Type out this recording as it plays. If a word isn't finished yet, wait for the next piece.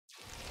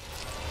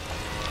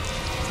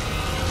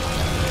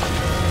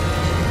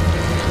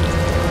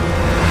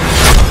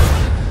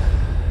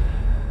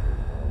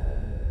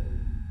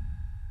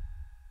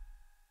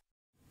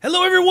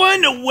Hello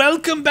everyone,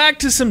 welcome back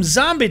to some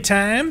zombie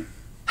time.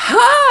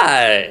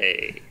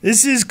 Hi!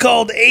 This is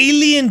called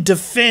Alien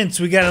Defense.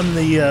 We got on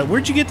the,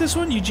 where'd you get this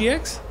one,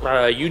 UGX?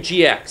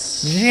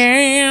 UGX.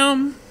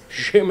 Jam.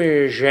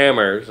 Shimmy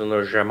jammers and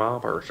the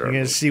jammers. You're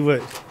gonna see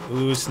what,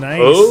 ooh, it's nice.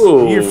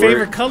 Oh, your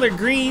favorite color,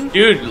 green.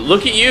 Dude,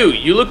 look at you.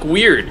 You look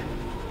weird.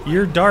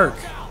 You're dark.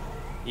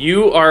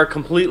 You are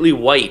completely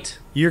white.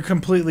 You're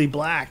completely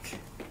black.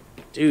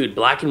 Dude,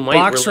 black and white.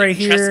 Box were right like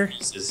here.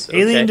 chess pieces.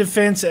 Alien Okay.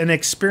 Defense, an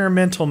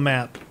experimental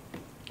map.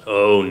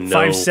 Oh no.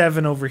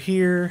 5-7 over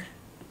here.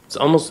 It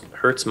almost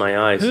hurts my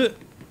eyes.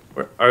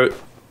 Huh.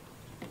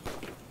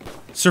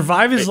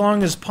 Survive as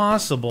long as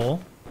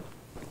possible.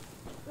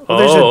 Oh,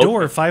 there's a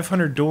door.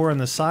 500 door on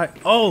the side.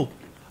 Oh,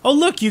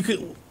 look, you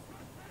could.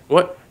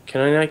 What?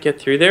 Can I not get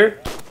through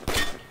there?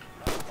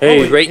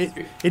 Hey, right.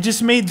 It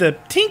just made the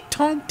tink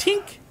tonk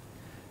tink.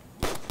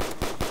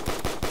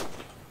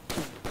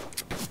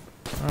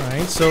 All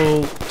right,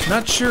 so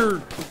not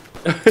sure,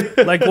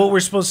 like what we're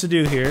supposed to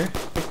do here.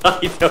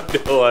 I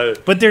don't know.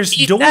 But there's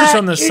Eat doors that,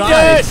 on the eat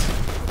sides.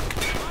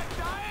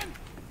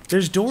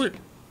 There's door.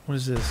 What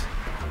is this?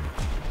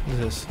 What is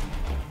this?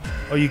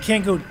 Oh, you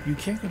can't go. You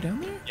can't go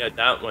down there. Yeah,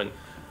 that one.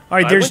 All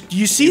right, there's.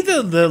 You see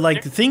the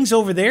like things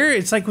over there?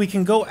 It's like we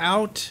can go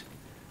out.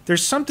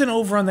 There's something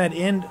over on that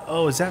end.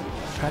 Oh, is that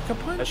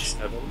Pack-a-Punch? That's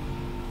 7.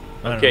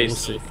 I don't Okay, know, we'll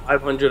so see.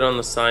 500 on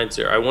the sides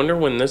here. I wonder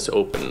when this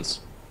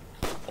opens.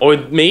 Or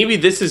maybe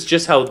this is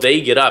just how they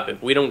get up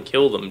if we don't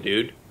kill them,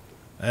 dude.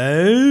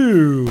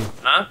 Oh.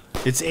 Huh?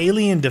 It's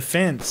Alien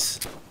Defense.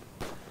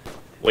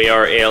 We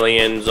are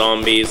alien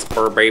zombies.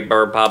 Give the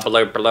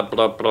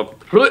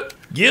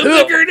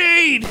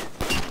grenade!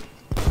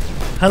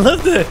 I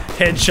love the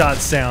headshot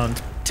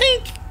sound.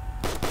 Tink!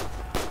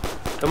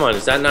 Come on,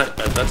 is that not...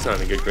 that's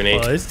not a good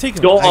grenade. Well, it's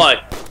taking...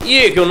 Die!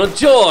 You're gonna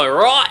die,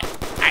 right?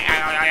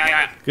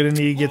 Gonna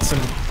need to get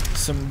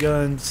some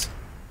guns.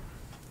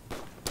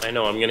 I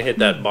know, I'm gonna hit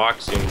that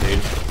box soon, dude.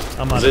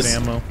 I'm out of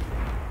ammo.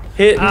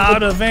 Hit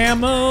Out of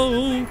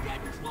ammo!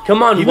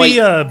 Come on, Give wait. me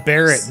a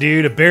Barrett,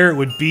 dude. A Barrett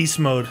with beast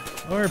mode.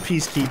 Or a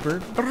Peacekeeper.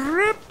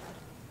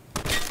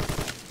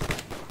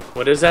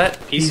 What is that?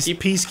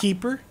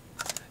 Peacekeeper?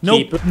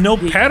 Peacekeeper? No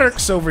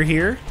Paddocks over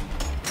here.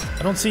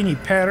 I don't see any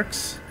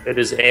Paddocks. It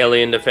is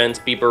alien defense.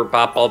 Beeper,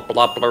 bop, bop,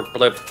 blop, blop,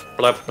 blip,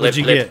 blip, What'd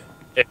you blip.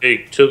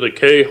 Hey, to the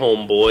K,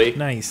 homeboy.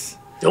 Nice.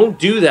 Don't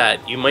do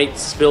that. You might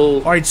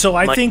spill. All right, so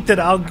I think that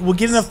we'll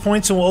get enough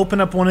points and we'll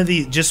open up one of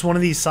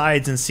these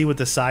sides and see what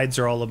the sides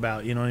are all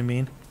about. You know what I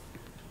mean?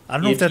 I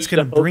don't know if that's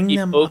gonna bring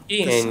them up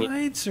the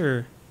sides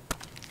or.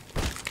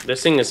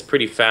 This thing is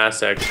pretty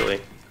fast,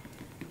 actually.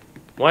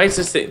 Why is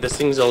this thing? This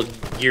thing's all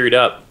geared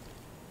up.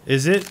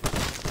 Is it?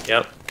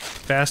 Yep.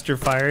 Faster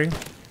firing.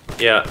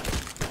 Yeah.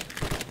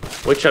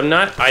 Which I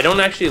don't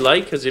actually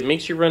like because it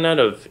makes you run out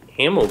of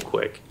ammo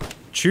quick.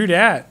 True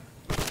that.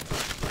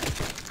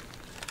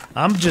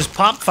 I'm just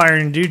pop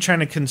firing, dude, trying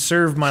to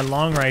conserve my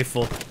long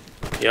rifle.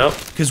 Yep.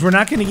 Because we're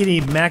not going to get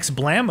any max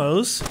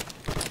blamos.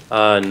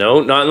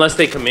 No, not unless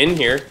they come in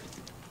here.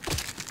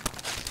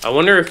 I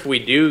wonder if we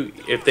do,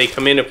 if they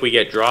come in, if we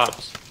get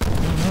drops.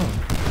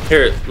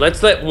 Here,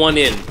 let's let one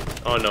in.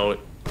 Oh, no.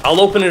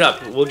 I'll open it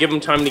up. We'll give them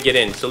time to get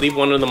in. So leave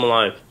one of them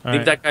alive.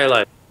 Leave that guy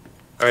alive.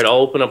 All right, I'll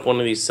open up one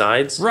of these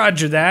sides.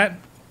 Roger that.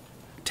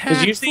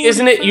 Because usually,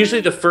 isn't it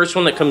usually the first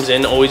one that comes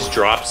in always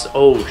drops?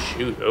 Oh,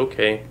 shoot.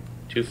 Okay.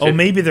 250. Oh,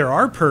 maybe there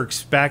are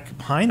perks back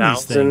behind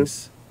these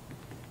things.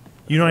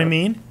 You know what I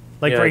mean?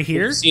 Like right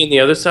here? Can you see on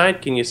the other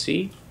side? Can you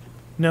see?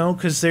 No,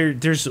 because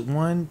there's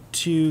 1,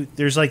 2,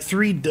 there's like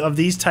 3 of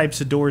these types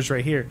of doors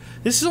right here.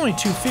 This is only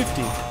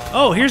 250.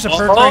 Oh, here's a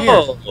perk right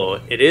here. Oh,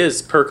 it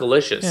is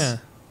Perkalicious. Yeah.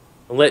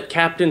 Let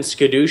Captain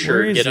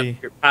Skadooshire get up he?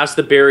 here. Past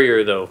the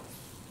barrier, though.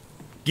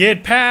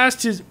 Get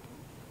past his...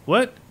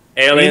 What?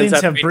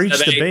 Aliens have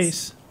breached the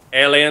base.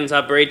 Aliens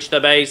have breached the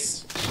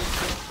base.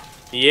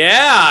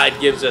 Yeah, it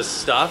gives us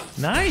stuff.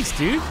 Nice,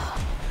 dude.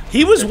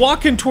 He was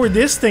walking toward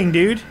this thing,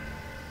 dude.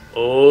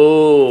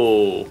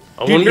 Oh.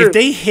 I Dude, wonder if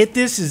they hit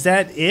this, is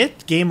that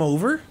it? Game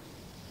over?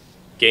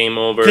 Game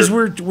over. Because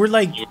we're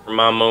like...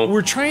 Mamo.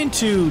 We're trying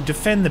to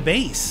defend the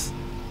base.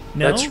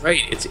 No? That's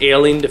right. It's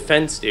alien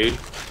defense, dude.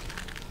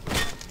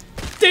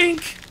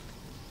 Think!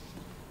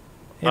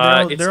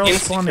 Hey, they're all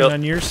spawning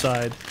on your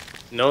side.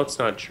 No, it's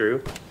not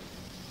true.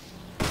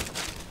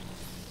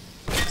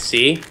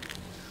 See?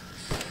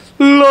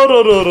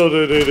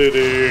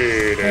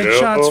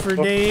 Headshots for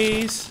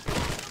days.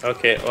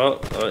 Okay,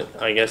 well,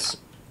 I guess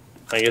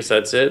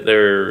that's it.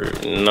 They're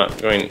not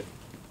going.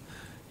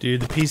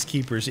 Dude, the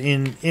Peacekeepers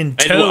in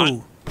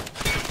tow.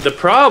 The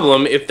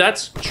problem, if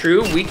that's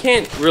true, we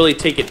can't really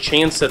take a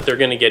chance that they're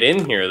gonna get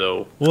in here,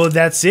 though. Well,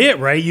 that's it,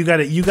 right? You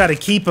gotta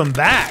keep them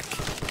back.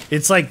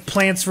 It's like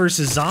Plants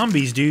vs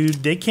Zombies,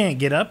 dude. They can't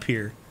get up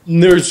here.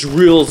 There's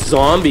real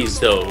zombies,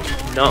 though.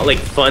 Not like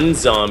fun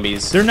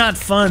zombies. They're not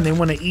fun. They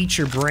want to eat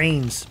your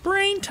brains.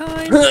 Brain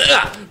time. You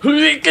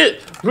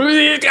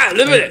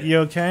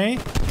okay?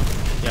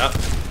 Yeah.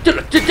 Oh,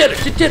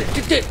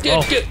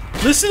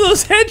 listen to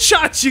those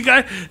headshots, you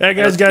guys. That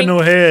guy's got no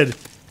head.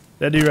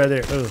 That dude right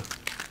there. Oh.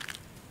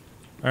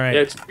 All right.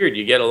 Yeah, it's weird.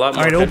 You get a lot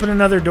more. All right, open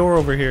another door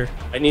over here.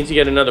 I need to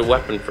get another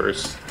weapon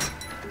first.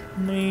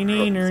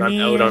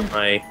 I'm out on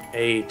my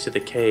A to the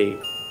K.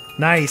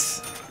 Nice.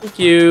 Thank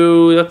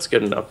you. That's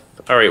good enough.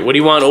 All right, what do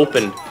you want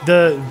open?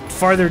 The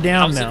farther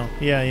down now.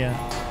 Yeah, yeah.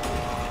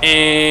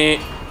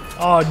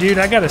 Oh, dude,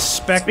 I got a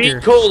Spectre.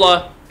 Speed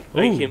Cola.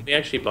 Wait, can we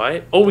actually buy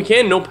it? Oh, we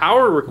can. No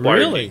power required.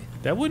 Really?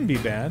 That wouldn't be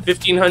bad.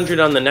 1,500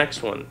 on the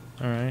next one.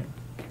 All right.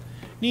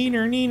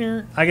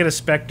 Neener. I got a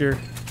Spectre.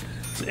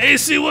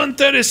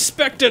 AC-130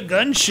 Spectre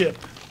gunship.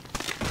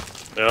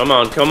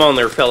 Come on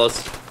there,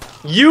 fellas.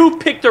 You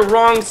picked the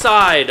wrong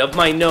side of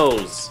my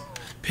nose.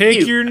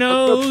 Pick your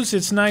nose.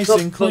 It's nice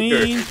and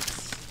clean.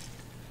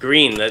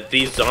 Green,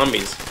 these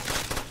zombies.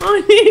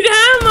 I need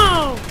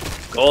ammo.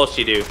 Of course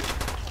you do.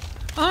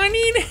 I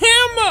need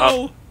ammo.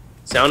 Oh,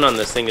 sound on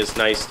this thing is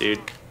nice,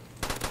 dude.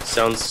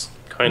 Sounds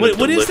kind of.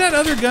 What is that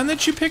other gun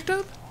that you picked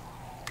up?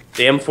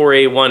 The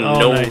M4A1. Oh,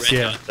 no nice,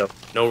 red dot, though.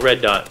 No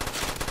red dot.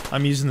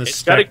 I'm using the It's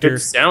Spectre. got a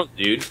good sound,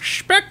 dude.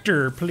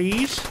 Spectre,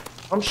 please.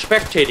 I'm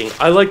spectating.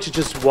 I like to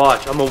just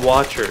watch. I'm a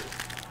watcher.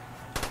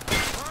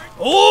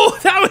 Oh,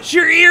 that was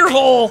your ear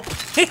hole.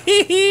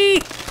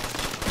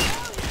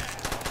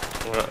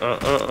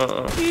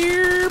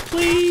 Here,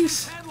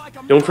 please.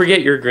 Don't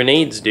forget your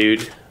grenades,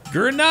 dude.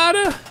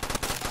 Granada.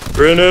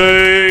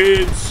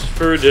 Grenades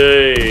for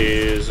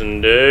days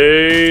and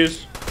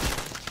days.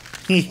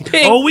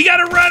 Oh, we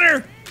got a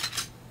runner.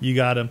 You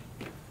got him.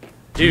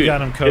 Dude, you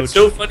got him, coach. It's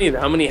so funny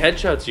how many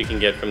headshots you can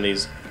get from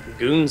these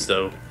goons,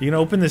 though. You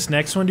gonna open this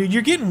next one, dude?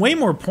 You're getting way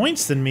more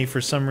points than me for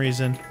some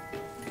reason.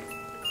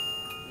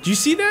 Do you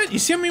see that? You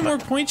see how many more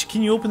points?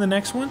 Can you open the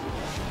next one?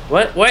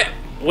 What?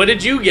 What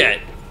did you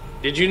get?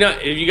 Did you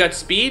not? You got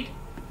speed?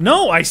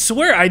 No, I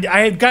swear,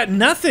 I had got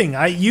nothing.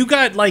 You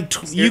got like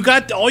you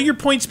got all your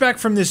points back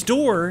from this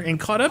door and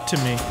caught up to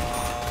me.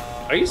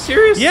 Are you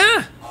serious?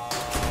 Yeah.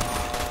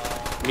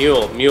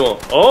 Mule.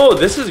 Oh,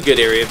 this is a good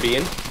area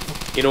being.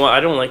 You know what? I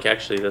don't like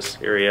actually this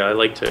area. I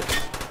like to.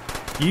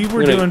 You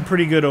were doing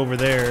pretty good over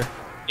there.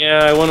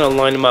 Yeah, I want to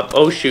line them up.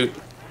 Oh shoot.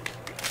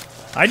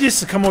 I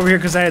just come over here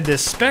because I had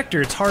this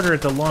Spectre. It's harder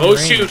at the long range.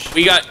 Oh shoot,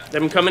 we got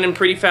them coming in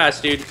pretty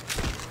fast, dude.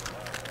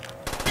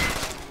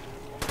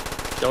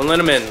 Don't let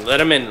them in. Let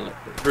them in.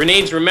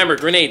 Grenades, remember,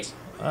 grenades.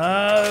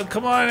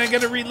 Come on, I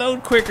gotta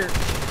reload quicker.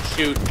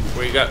 Shoot,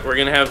 we're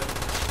gonna have.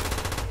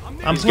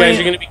 These guys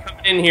are gonna be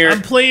coming in here.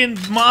 I'm playing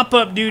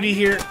mop-up duty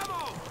here.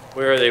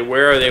 Where are they?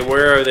 Where are they?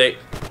 Where are they?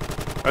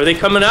 Are they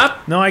coming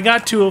up? No, I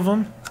got 2 of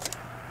them.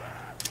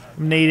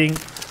 I'm nading.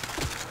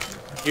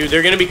 Dude,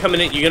 they're gonna be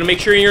coming in. You gotta make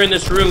sure you're in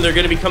this room. They're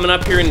gonna be coming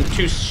up here in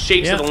 2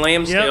 shakes of the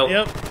lamb's tail.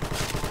 Yep.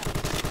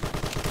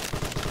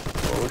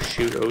 Oh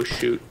shoot! Oh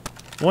shoot!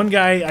 One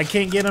guy, I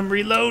can't get him.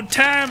 Reload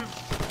time.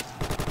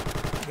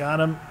 Got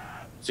him.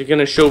 Is it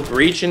gonna show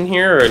breach in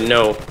here or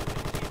no?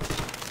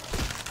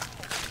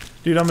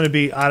 Dude, I'm gonna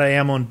be out of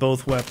ammo on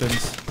both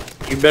weapons.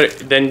 You better.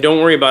 Then don't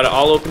worry about it.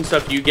 I'll open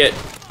stuff. You get.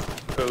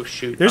 Oh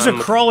shoot! There's a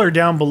crawler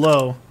down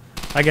below.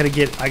 I gotta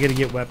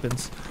get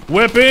weapons.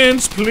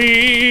 Weapons,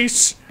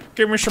 please.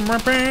 Give me some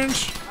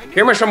weapons.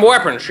 Give me some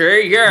weapons, sure?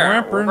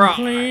 Yeah. Weapon,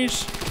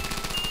 please.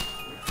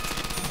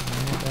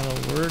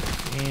 That'll work.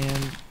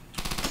 And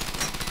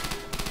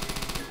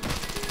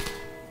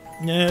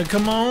yeah,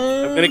 come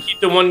on. I'm gonna keep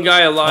the one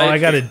guy alive. Oh, I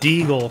got a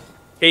deagle.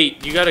 Hey,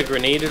 you got a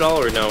grenade at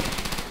all or no?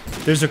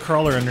 There's a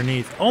crawler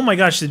underneath. Oh my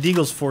gosh, the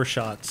deagle's 4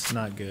 shots.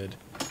 Not good.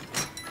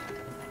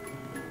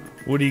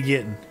 What are you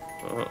getting?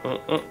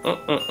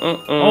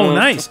 Oh,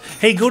 nice.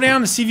 Hey, go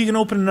down and see if you can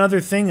open another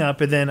thing up,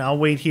 and then I'll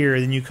wait here,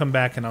 and then you come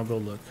back and I'll go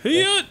look.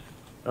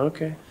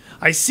 Okay.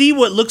 I see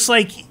what looks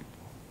like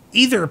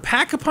either a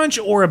pack-a-punch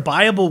or a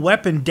buyable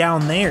weapon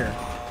down there.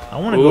 I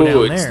want to go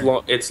down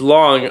there. It's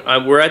long.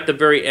 We're at the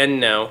very end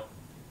now.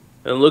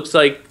 It looks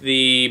like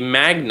the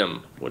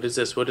Magnum. What is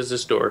this? What is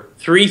this door?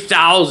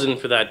 3,000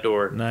 for that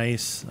door.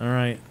 Nice. All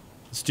right.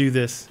 Let's do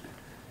this.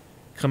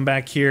 Come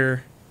back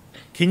here.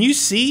 Can you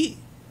see?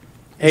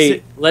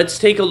 Hey, let's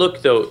take a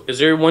look, though. Is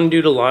there one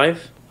dude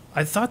alive?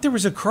 I thought there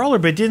was a crawler,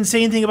 but it didn't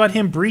say anything about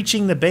him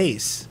breaching the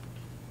base.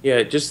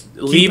 Yeah, just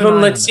leave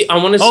him. Let's see. I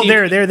want to see. Oh,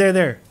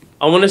 there.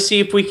 I want to see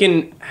if we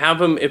can have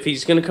him, if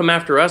he's going to come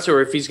after us or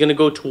if he's going to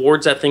go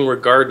towards that thing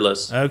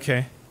regardless.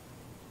 Okay.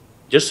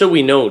 Just so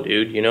we know,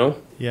 dude, you know?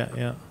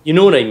 Yeah. You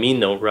know what I mean,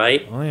 though,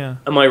 right? Oh, yeah.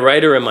 Am I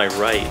right or am I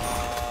right?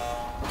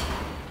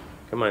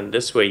 Come on,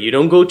 this way. You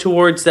don't go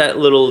towards that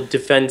little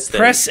defense thing.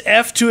 Press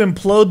F to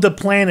implode the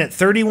planet.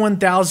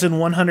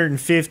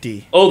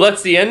 31,150. Oh,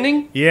 that's the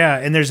ending? Yeah,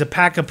 and there's a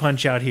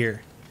pack-a-punch out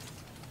here.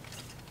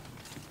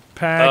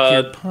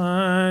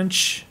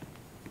 Pack-a-punch.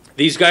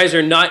 These guys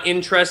are not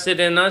interested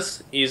in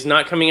us. He's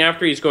not coming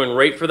after. He's going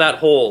right for that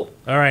hole.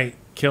 All right,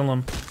 kill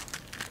him.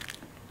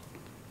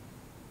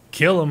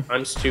 Kill him.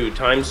 Times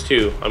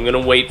two. I'm going to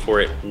wait for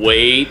it.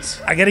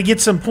 Wait. I got to get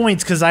some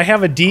points because I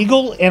have a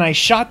deagle and I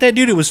shot that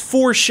dude. It was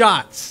 4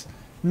 shots.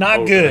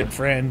 Not good,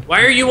 friend.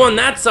 Why are you on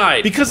that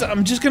side? Because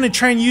I'm just going to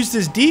try and use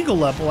this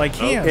deagle up while I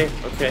can.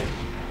 Okay.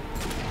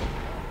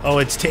 Oh,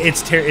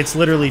 it's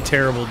literally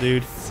terrible,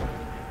 dude.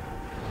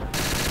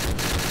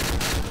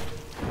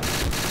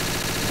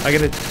 I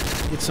gotta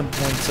get some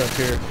points up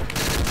here.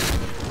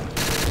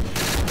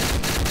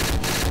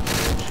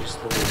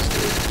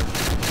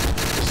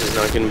 This is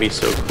not gonna be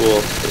so cool.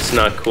 It's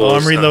not cool. Oh,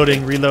 I'm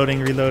reloading.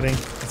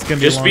 It's gonna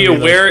be just be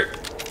aware.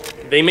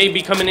 They may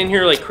be coming in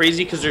here like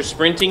crazy because they're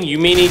sprinting. You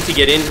may need to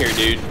get in here,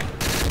 dude.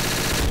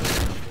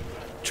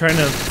 Trying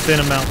to thin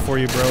them out for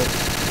you, bro.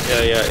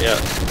 Yeah.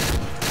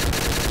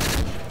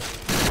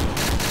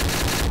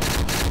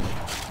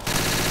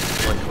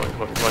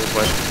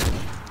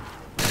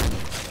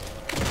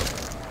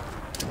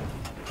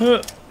 Come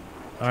on.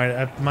 Alright,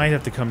 I might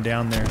have to come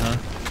down there, huh?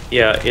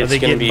 Yeah, it's Are they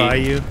gonna getting by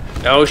you?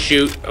 Oh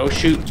shoot.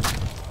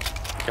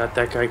 Got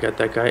that guy.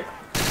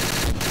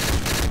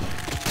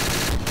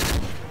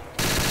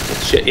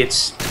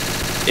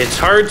 It's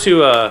hard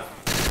to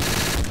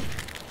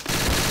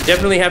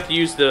definitely have to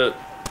use the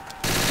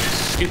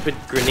stupid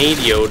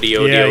grenadio.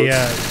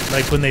 Yeah,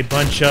 like when they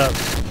bunch up.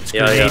 It's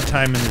grenade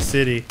time in the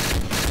city.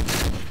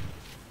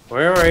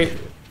 Well, alright.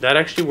 That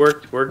actually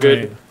worked. We're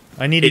good. Right.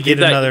 I need to get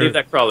another leave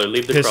that crawler.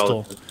 Leave the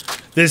pistol. crawler.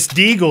 This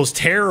Deagle's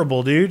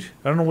terrible, dude.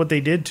 I don't know what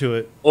they did to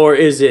it. Or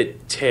is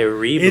it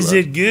terrible? Is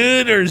it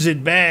good or is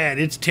it bad?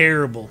 It's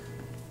terrible.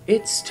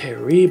 It's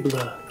terrible.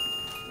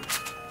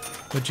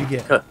 What'd you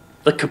get?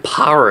 The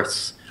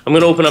Caparis. I'm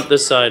gonna open up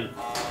this side.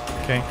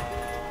 Okay.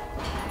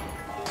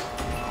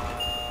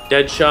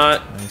 Dead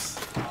shot. Nice.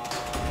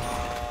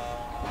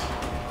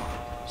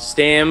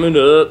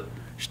 Stamina.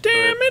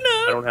 Stamina.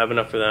 I don't have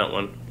enough for that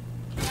one.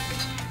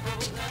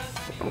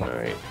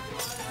 Alright.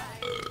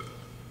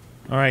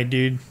 Alright,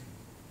 dude.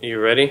 You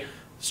ready?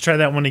 Let's try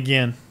that one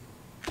again.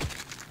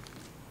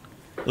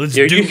 Are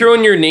you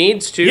throwing your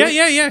nades too?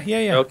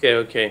 Yeah.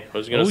 Okay. I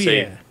was gonna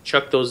say,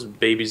 chuck those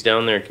babies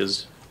down there,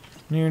 cause.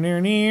 Near.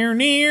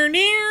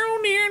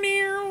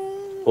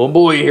 Oh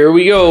boy, here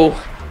we go.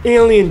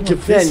 Alien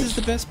defense. This is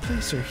the best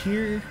place. Or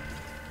here.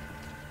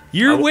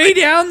 You're way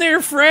down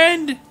there,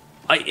 friend.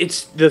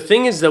 It's the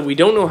thing is that we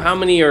don't know how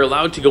many are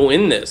allowed to go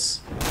in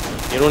this.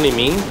 You know what I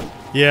mean?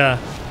 Yeah.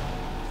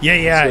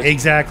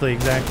 Exactly.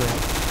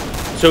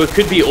 So it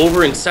could be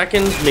over in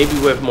seconds. Maybe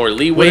we have more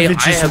leeway. What if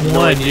it's just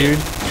one, dude?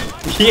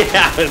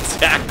 Yeah,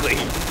 exactly.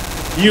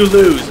 You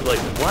lose. Like,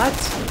 what?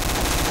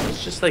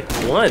 It's just like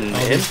one,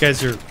 man. These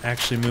guys are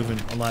actually moving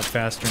a lot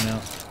faster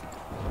now.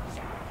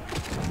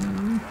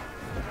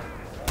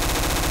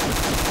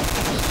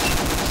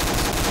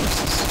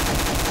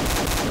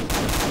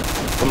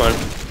 Come on.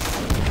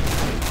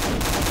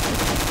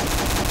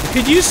 We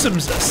could use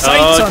some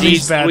sights on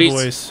these bad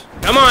boys.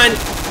 Come on.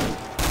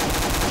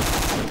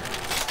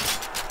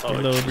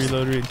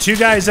 Reload. Two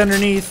guys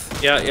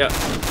underneath. Yeah.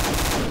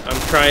 I'm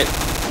trying.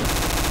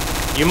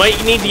 You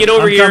might need to get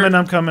over here.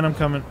 I'm coming.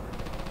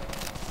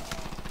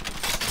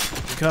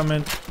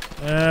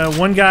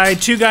 One guy,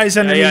 two guys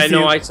underneath. Yeah, I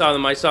know. I saw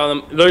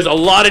them. There's a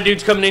lot of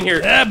dudes coming in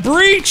here.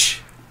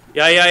 Breach.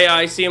 Yeah.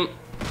 I see them.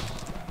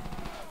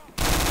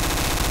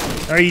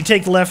 All right, you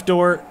take the left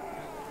door.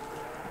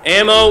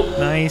 Ammo.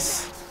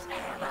 Nice.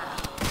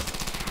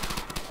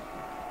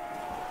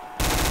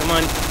 Come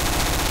on.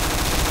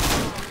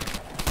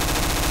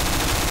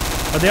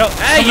 Are they all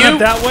coming up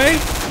that way?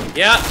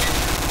 Yeah.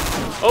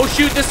 Oh,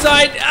 shoot this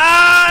side.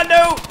 Ah,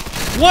 no.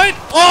 What?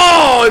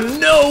 Oh,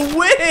 no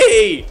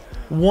way.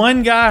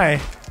 One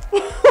guy.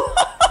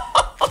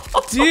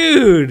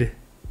 Dude.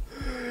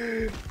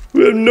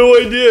 We have no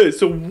idea.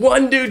 So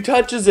one dude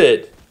touches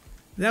it.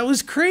 That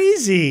was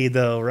crazy,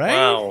 though, right?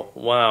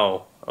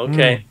 Wow.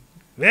 Okay.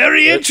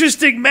 Very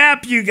interesting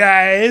map, you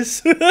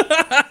guys.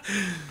 I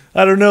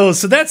don't know.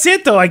 So that's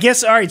it, though. I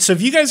guess, all right, so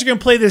if you guys are going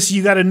to play this,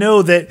 you got to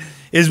know that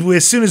as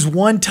soon as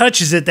one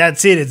touches it,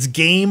 that's it. It's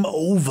game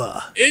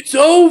over. It's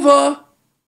over.